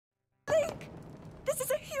This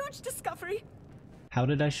is a huge discovery! How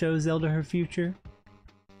did I show Zelda her future?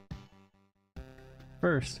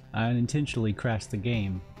 First, I unintentionally crashed the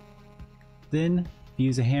game. Then,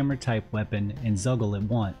 use a hammer-type weapon and Zuggle at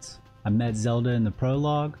once. I met Zelda in the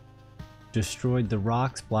prologue, destroyed the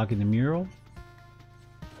rocks blocking the mural,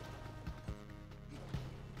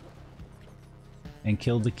 and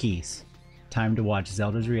killed the Keese. Time to watch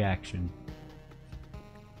Zelda's reaction.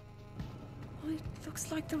 Well, it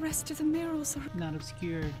looks like the rest of the murals are Not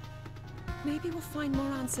obscured. Maybe we'll find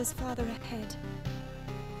more answers farther ahead.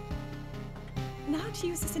 Now to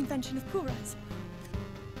use this invention of Pura's.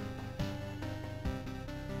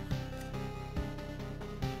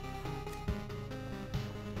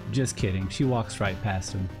 Just kidding, she walks right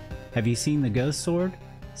past him. Have you seen the ghost sword?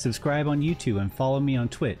 Subscribe on YouTube and follow me on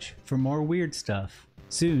Twitch for more weird stuff.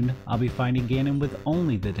 Soon, I'll be finding Ganon with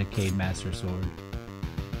only the Decayed Master Sword.